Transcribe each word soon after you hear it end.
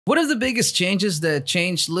One of the biggest changes that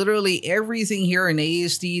changed literally everything here in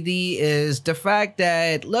ASTD is the fact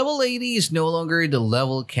that level 80 is no longer the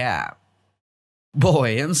level cap.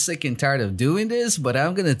 Boy, I'm sick and tired of doing this, but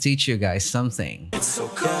I'm gonna teach you guys something. It's so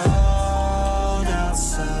cold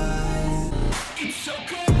outside. It's so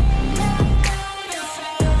cold outside.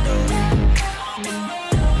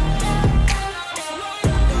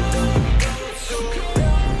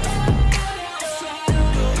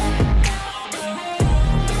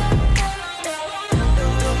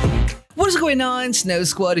 What is going on, Snow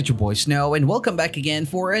Squad? It's your boy Snow, and welcome back again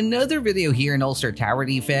for another video here in All-Star Tower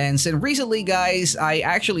Defense. And recently, guys, I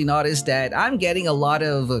actually noticed that I'm getting a lot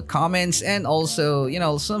of comments and also,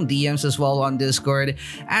 some DMs as well on Discord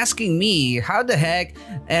asking me how the heck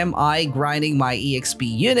am I grinding my EXP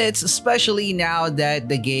units, especially now that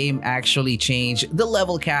the game actually changed the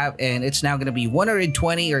level cap and it's now going to be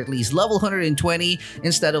 120 or at least level 120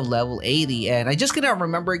 instead of level 80. And I just cannot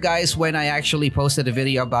remember, guys, when I actually posted a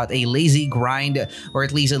video about a lazy grind, or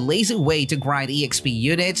at least a lazy way to grind EXP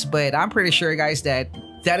units, but I'm pretty sure, guys, that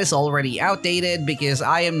is already outdated because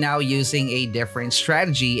I am now using a different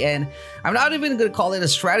strategy. And I'm not even gonna call it a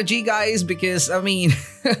strategy, guys, because I mean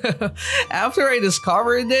after I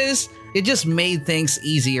discovered this, it just made things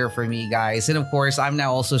easier for me, guys. And of course, I'm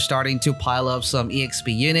now also starting to pile up some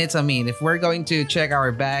EXP units. I mean, if we're going to check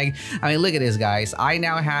our bag, I mean, look at this, guys. I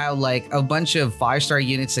now have like a bunch of 5-star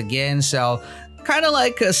units again, so kind of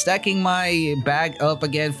like stacking my bag up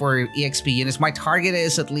again for EXP units. My target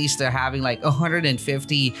is at least having like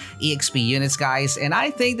 150 EXP units, guys, and I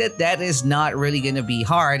think that is not really gonna be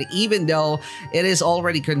hard, even though it is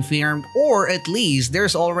already confirmed, or at least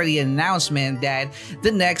there's already an announcement that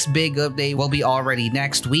the next big update will be already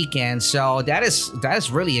next weekend. So that is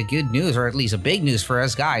really a good news, or at least a big news for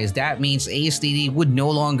us, guys. That means ASTD would no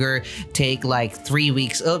longer take like 3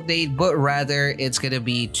 weeks update, but rather it's gonna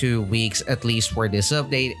be 2 weeks at least for this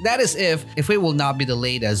update. That is if it will not be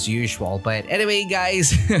delayed as usual. But anyway,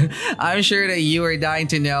 guys, I'm sure that you are dying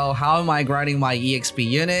to know how am I grinding my EXP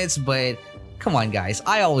units, but come on, guys,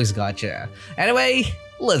 I always gotcha. Anyway,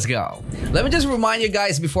 let's go. Let me just remind you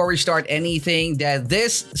guys before we start anything that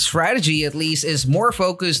this strategy at least is more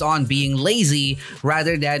focused on being lazy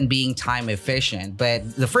rather than being time efficient.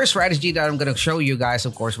 But the first strategy that I'm going to show you guys,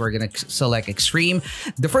 of course, we're going to select extreme.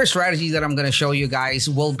 The first strategy that I'm going to show you guys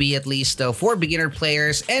will be at least for beginner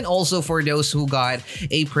players and also for those who got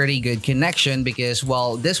a pretty good connection, because,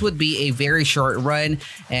 well, this would be a very short run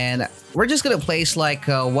and we're just gonna place like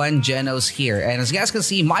one Genos here. And as you guys can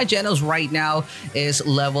see, my Genos right now is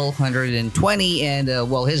level 120 and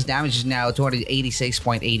well, his damage is now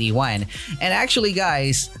 286.81. And actually,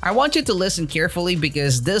 guys, I want you to listen carefully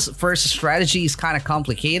because this first strategy is kind of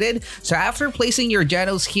complicated. So after placing your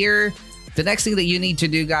Genos here, the next thing that you need to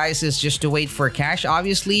do, guys, is just to wait for cash,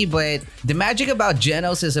 obviously. But the magic about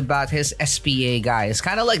Genos is about his SPA, guys.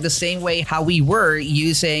 Kind of like the same way how we were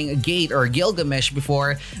using Gate or Gilgamesh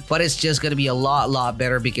before, but it's just going to be a lot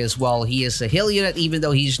better because, well, he is a heal unit, even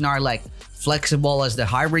though he's not like flexible as the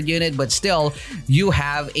hybrid unit, but still you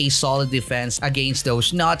have a solid defense against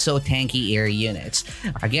those not so tanky air units.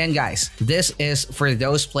 Again, guys, this is for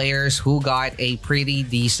those players who got a pretty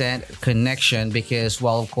decent connection because,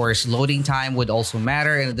 well, of course, loading time would also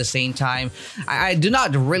matter. And at the same time, I do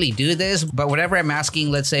not really do this, but whenever I'm asking,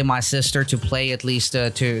 let's say, my sister to play, at least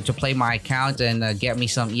to play my account and get me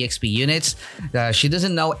some EXP units, she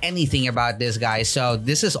doesn't know anything about this, guys. So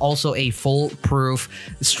this is also a foolproof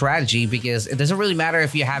strategy because it doesn't really matter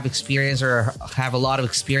if you have experience or have a lot of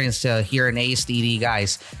experience here in ASTD,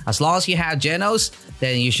 guys. As long as you have Genos,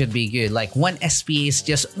 then you should be good. Like one SP is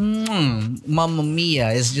just mamma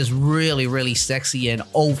mia, it's just really sexy and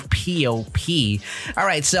OP. All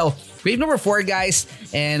right, so wave number 4, guys,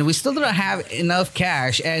 and we still don't have enough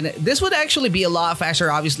cash, and this would actually be a lot faster,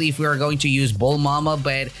 obviously, if we were going to use Bull Mama.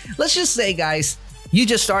 But let's just say, guys, you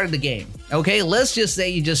just started the game. Okay, let's just say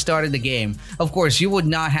you just started the game. Of course, you would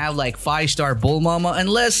not have like 5-star Bull Mama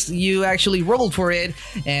unless you actually rolled for it.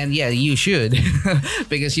 And yeah, you should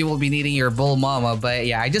because you will be needing your Bull Mama. But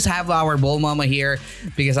yeah, I just have our Bull Mama here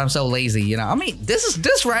because I'm so lazy, I mean, this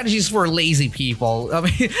strategy is for lazy people. I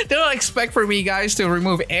mean, they don't expect for me, guys, to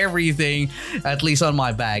remove everything, at least on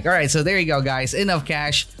my bag. All right, so there you go, guys. Enough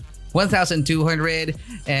cash. 1,200,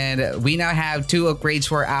 and we now have 2 upgrades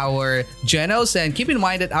for our Genos. And keep in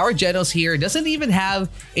mind that our Genos here doesn't even have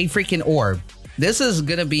a freaking orb. This is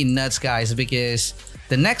gonna be nuts, guys, because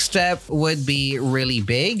the next step would be really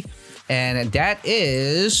big, and that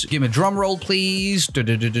is, give me a drum roll, please.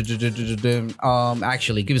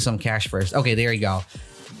 Actually, give me some cash first. Okay, there you go.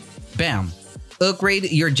 Bam. Upgrade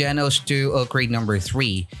your Genos to upgrade number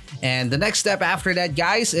 3. And the next step after that,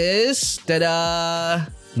 guys, is ta-da!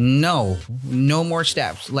 No more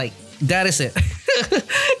steps. Like, that is it.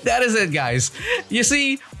 That is it, guys. You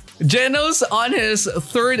see, Genos on his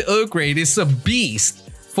 3rd upgrade is a beast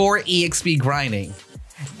for EXP grinding.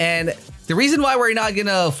 And the reason why we're not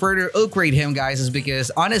gonna further upgrade him, guys, is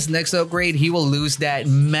because on his next upgrade, he will lose that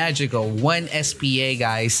magical 1 SPA,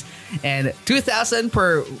 guys. And 2,000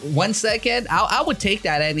 per 1 second, I would take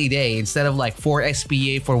that any day instead of like 4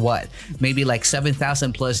 SPA for what? Maybe like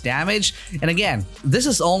 7,000 plus damage. And again, this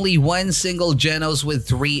is only one single Genos with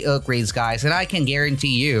 3 upgrades, guys. And I can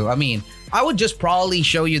guarantee you, I mean, I would just probably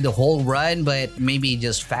show you the whole run, but maybe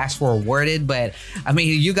just fast forward it. But I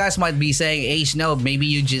mean, you guys might be saying, hey, no, maybe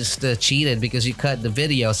you just cheated because you cut the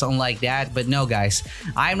video, something like that. But no, guys,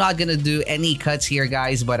 I'm not gonna do any cuts here,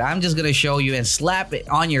 guys, but I'm just gonna show you and slap it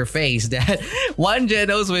on your face that 1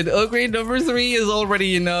 Genos with upgrade number 3 is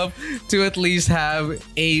already enough to at least have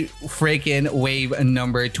a freaking wave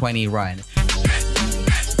number 20 run.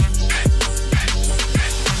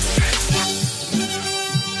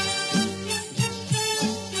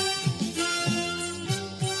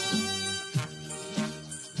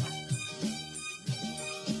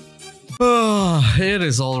 It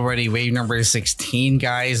is already wave number 16,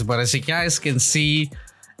 guys, but as you guys can see,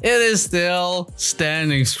 it is still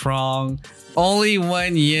standing strong. Only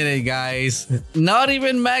 1 unit, guys. Not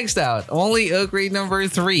even maxed out. Only upgrade number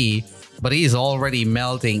 3. But he's already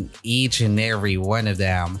melting each and every one of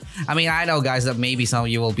them. I mean, I know, guys, that maybe some of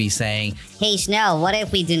you will be saying, hey, Snow, what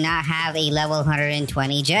if we do not have a level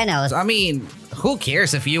 120 Genos? I mean, who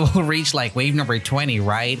cares if you will reach like wave number 20,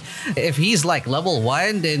 right? If he's like level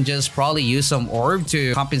 1, then just probably use some orb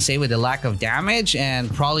to compensate with the lack of damage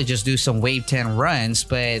and probably just do some wave 10 runs.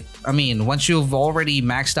 But I mean, once you've already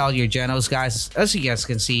maxed out your Genos, guys, as you guys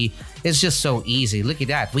can see, it's just so easy. Look at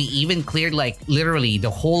that. We even cleared like literally the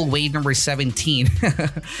whole wave number 17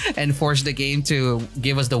 and forced the game to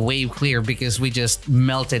give us the wave clear because we just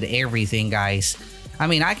melted everything, guys. I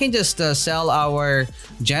mean, I can just sell our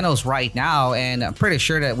Genos right now, and I'm pretty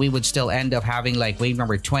sure that we would still end up having like wave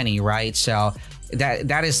number 20, right? So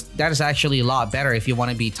that is actually a lot better if you want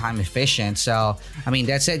to be time efficient. So I mean,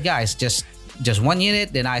 that's it, guys. Just 1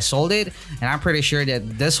 unit, then I sold it, and I'm pretty sure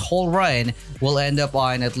that this whole run will end up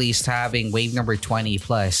on at least having wave number 20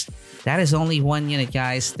 plus. That is only 1 unit,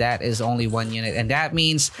 guys. That is only 1 unit, and that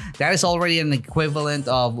means that is already an equivalent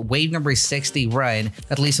of wave number 60 run,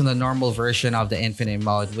 at least in the normal version of the infinite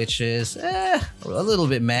mode, which is a little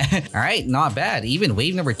bit meh. All right, not bad. Even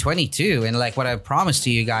wave number 22, and like what I promised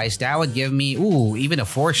to you guys, that would give me, ooh, even a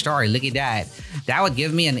 4-star. Look at that. That would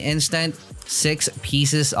give me an instant 6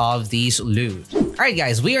 pieces of these loot. Alright,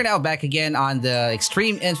 guys, we are now back again on the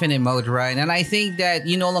extreme infinite mode run, and I think that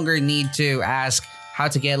you no longer need to ask how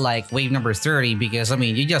to get like wave number 30, because I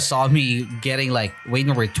mean, you just saw me getting like wave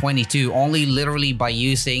number 22 only literally by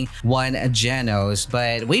using 1 Genos.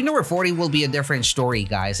 But wave number 40 will be a different story,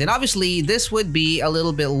 guys, and obviously this would be a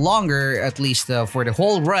little bit longer, at least for the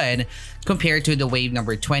whole run, compared to the wave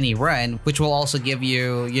number 20 run, which will also give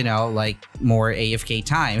you, you know, like more AFK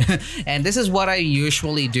time. And this is what I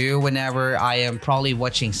usually do whenever I am probably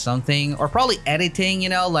watching something or probably editing, you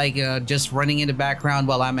know, like just running in the background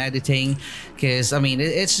while I'm editing, because I mean,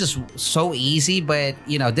 it's just so easy. But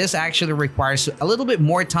you know, this actually requires a little bit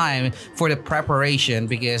more time for the preparation,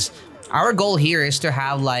 because our goal here is to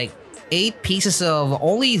have like 8 pieces of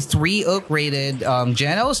only 3 upgraded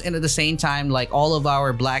Genos, and at the same time, like all of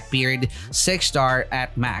our Blackbeard 6-star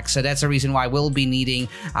at max. So that's the reason why we'll be needing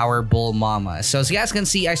our Bull Mama. So as you guys can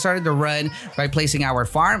see, I started the run by placing our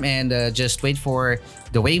farm and just wait for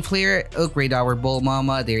the wave clear, upgrade our Bull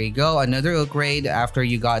Mama. There you go, another upgrade after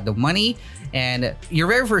you got the money. And your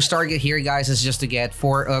very first target here, guys, is just to get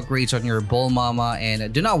 4 upgrades on your Bull Mama.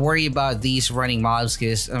 And do not worry about these running mobs,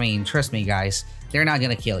 because I mean, trust me, guys, they're not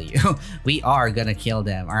gonna kill you. We are gonna kill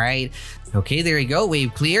them, all right? Okay, there you go,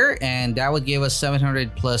 wave clear, and that would give us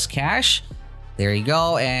 700 plus cash. There you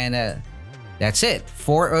go, and that's it.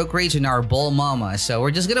 4 upgrades in our Bull Mama. So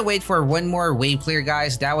we're just gonna wait for 1 more wave clear,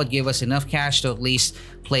 guys. That would give us enough cash to at least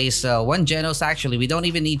place 1 Genos. Actually, we don't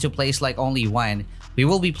even need to place like only 1. We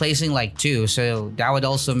will be placing like 2, so that would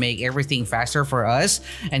also make everything faster for us.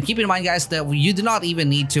 And keep in mind, guys, that you do not even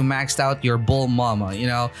need to max out your Bull Mama. You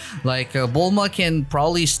know, like Bulma can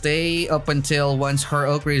probably stay up until once her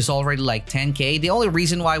upgrade is already like 10k. The only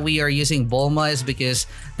reason why we are using Bulma is because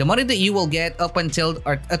the money that you will get up until,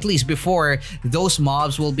 or at least before, those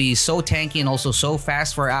mobs will be so tanky and also so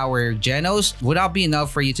fast for our Genos, would not be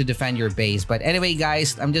enough for you to defend your base. But anyway,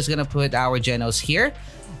 guys, I'm just gonna put our Genos here.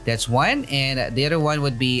 That's one, and the other one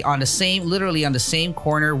would be on the same, literally on the same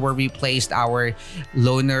corner where we placed our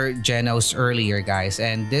loner Genos earlier, guys.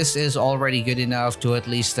 And this is already good enough to at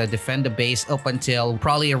least defend the base up until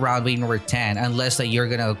probably around wave number 10, unless that you're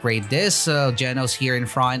gonna upgrade this Genos here in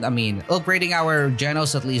front. I mean, upgrading our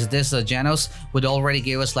Genos, at least this Genos, would already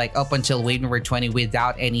give us like up until wave number 20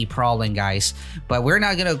 without any problem, guys. But we're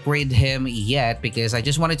not gonna upgrade him yet because I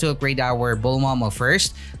just wanted to upgrade our Bull Mama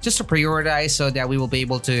first, just to prioritize so that we will be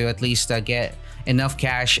able to at least get enough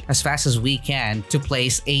cash as fast as we can to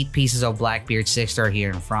place 8 pieces of Blackbeard 6-star here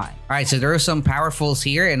in front. Alright, so there are some powerfuls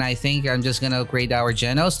here, and I think I'm just gonna upgrade our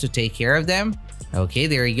Genos to take care of them. Okay,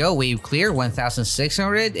 there you go. Wave clear,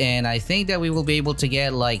 1,600, and I think that we will be able to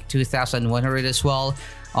get like 2,100 as well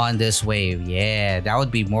on this wave. Yeah, that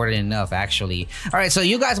would be more than enough actually. All right, so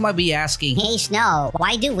you guys might be asking, hey Snow,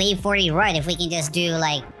 why do wave 40 run if we can just do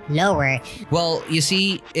like lower? Well, you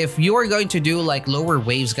see, if you are going to do like lower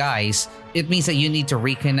waves, guys, it means that you need to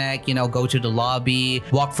reconnect, you know, go to the lobby,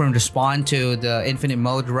 walk from the spawn to the infinite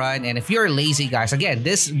mode run. And if you're lazy, guys, again,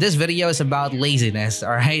 this video is about laziness,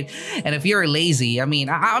 all right? And if you're lazy, I mean,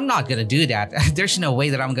 I'm not gonna do that. There's no way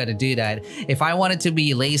that I'm gonna do that. If I wanted to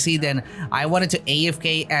be lazy, then I wanted to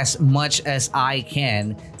AFK as much as I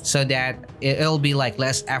can so that it'll be like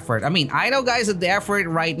less effort. I mean, I know, guys, that the effort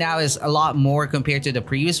right now is a lot more compared to the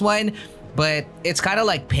previous one, but it's kind of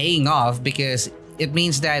like paying off because it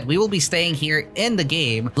means that we will be staying here in the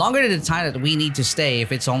game longer than the time that we need to stay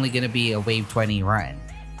if it's only going to be a wave 20 run.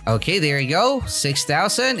 Okay, there you go,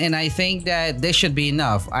 6,000, and I think that this should be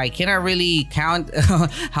enough. I cannot really count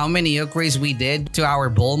how many upgrades we did to our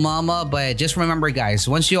Bull Mama, but just remember, guys,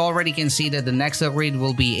 once you already can see that the next upgrade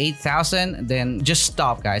will be 8,000, then just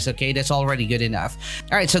stop, guys, okay? That's already good enough.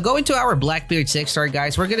 All right, so going to our Blackbeard 6-star,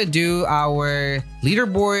 guys, we're gonna do our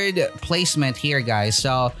leaderboard placement here, guys.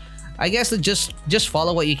 So I guess just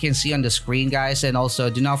follow what you can see on the screen, guys, and also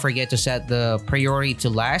do not forget to set the priority to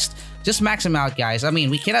last. Just max them out, guys. I mean,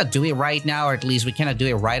 we cannot do it right now, or at least we cannot do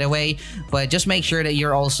it right away, but just make sure that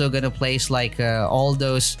you're also gonna place like all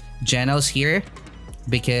those Genos here,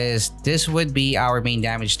 because this would be our main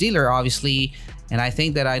damage dealer, obviously. And I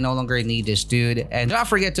think that I no longer need this dude. And do not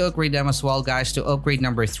forget to upgrade them as well, guys, to upgrade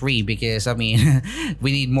number 3, because I mean,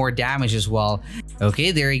 we need more damage as well.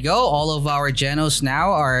 Okay, there you go. All of our Genos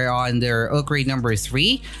now are on their upgrade number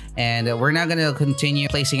 3. And we're not gonna continue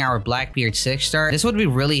placing our Blackbeard 6-star. This would be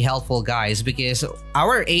really helpful, guys, because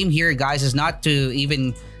our aim here, guys, is not to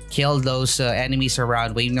even kill those enemies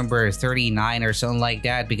around wave number 39 or something like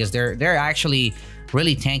that, because they're actually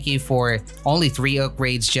really tanky for only 3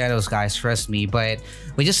 upgrades Genos, guys, trust me. But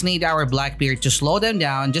we just need our Blackbeard to slow them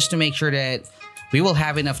down, just to make sure that we will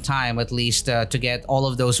have enough time at least to get all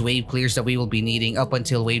of those wave clears that we will be needing up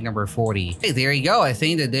until wave number 40. Hey, there you go. I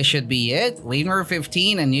think that this should be it. Wave number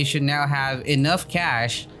 15, and you should now have enough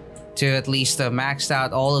cash to at least max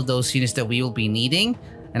out all of those units that we will be needing.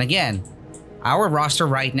 And again, our roster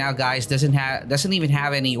right now, guys, doesn't even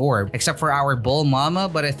have any orb except for our Bull Mama,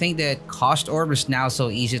 but I think that cost orb is now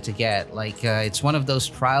so easy to get. Like it's one of those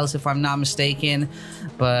trials, if I'm not mistaken.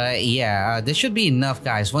 But yeah, this should be enough,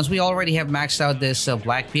 guys. Once we already have maxed out this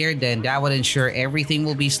Blackbeard, then that would ensure everything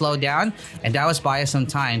will be slowed down, and that would buy us some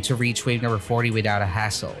time to reach wave number 40 without a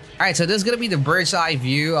hassle. All right, so this is gonna be the bird's eye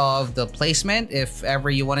view of the placement, if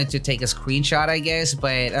ever you wanted to take a screenshot, I guess.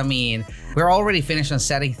 But I mean, we're already finished on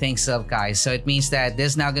setting things up, guys, so it means that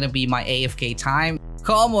this is now gonna be my AFK time.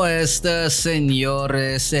 Como estas,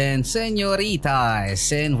 señores and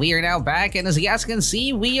señoritas? And we are now back, and as you guys can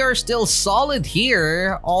see, we are still solid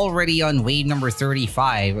here, already on wave number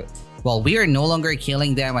 35. Well, we are no longer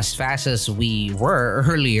killing them as fast as we were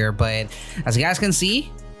earlier, but as you guys can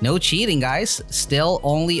see, no cheating, guys. Still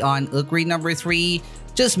only on upgrade number 3,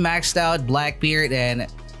 just maxed out Blackbeard and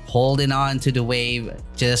holding on to the wave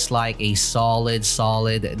just like a solid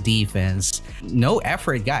defense. No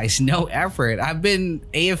effort, guys, no effort. I've been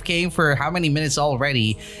AFKing for how many minutes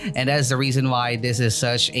already, and that's the reason why this is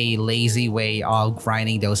such a lazy way of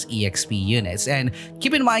grinding those EXP units. And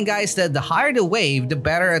keep in mind, guys, that the higher the wave, the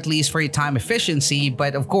better, at least for your time efficiency.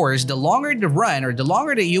 But of course, the longer the run, or the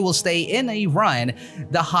longer that you will stay in a run,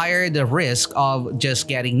 the higher the risk of just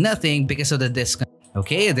getting nothing because of the disconnect.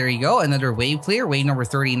 Okay, there you go. Another wave clear. Wave number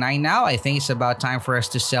 39 now. I think it's about time for us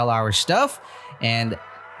to sell our stuff. And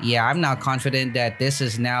yeah, I'm not confident that this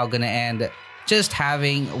is now going to end just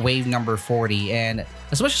having wave number 40. And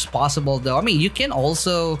as much as possible, though, I mean, you can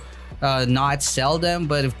also not sell them.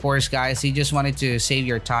 But of course, guys, you just wanted to save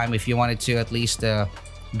your time if you wanted to at least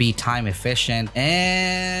be time efficient.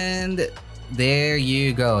 And there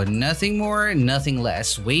you go. Nothing more, nothing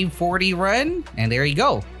less. Wave 40 run. And there you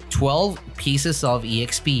go. 12 pieces of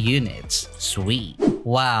EXP units. Sweet.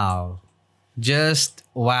 Wow. Just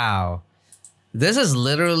wow. This is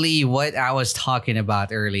literally what I was talking about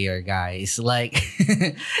earlier, guys. Like,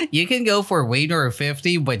 you can go for way number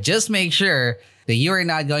 50, but just make sure that you are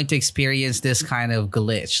not going to experience this kind of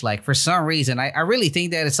glitch. Like, for some reason, I really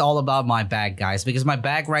think that it's all about my bag, guys, because my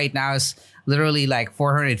bag right now is literally like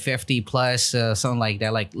 450 plus, something like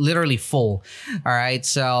that, like literally full. All right,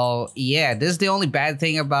 so yeah, this is the only bad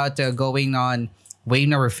thing about going on wave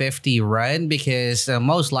number 50 run, because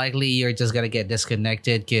most likely you're just gonna get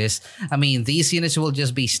disconnected, because I mean, these units will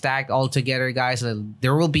just be stacked all together, guys.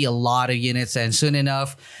 There will be a lot of units, and soon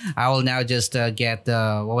enough I will now just get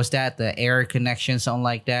the what was that, the error connection, something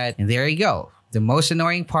like that. And there you go, the most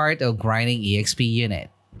annoying part of grinding EXP unit.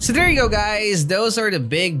 So there you go, guys. Those are the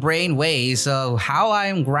big brain ways of how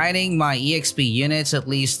I'm grinding my EXP units, at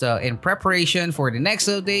least in preparation for the next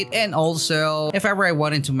update, and also if ever I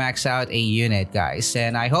wanted to max out a unit, guys.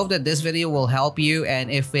 And I hope that this video will help you, and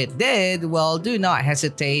if it did, well, do not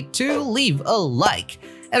hesitate to leave a like.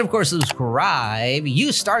 And of course, subscribe.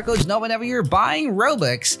 Use StarCode now whenever you're buying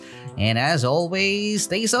Robux. And as always,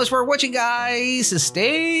 thank you so much for watching, guys.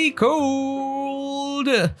 Stay cold.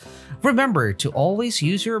 Remember to always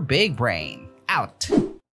use your big brain. Out.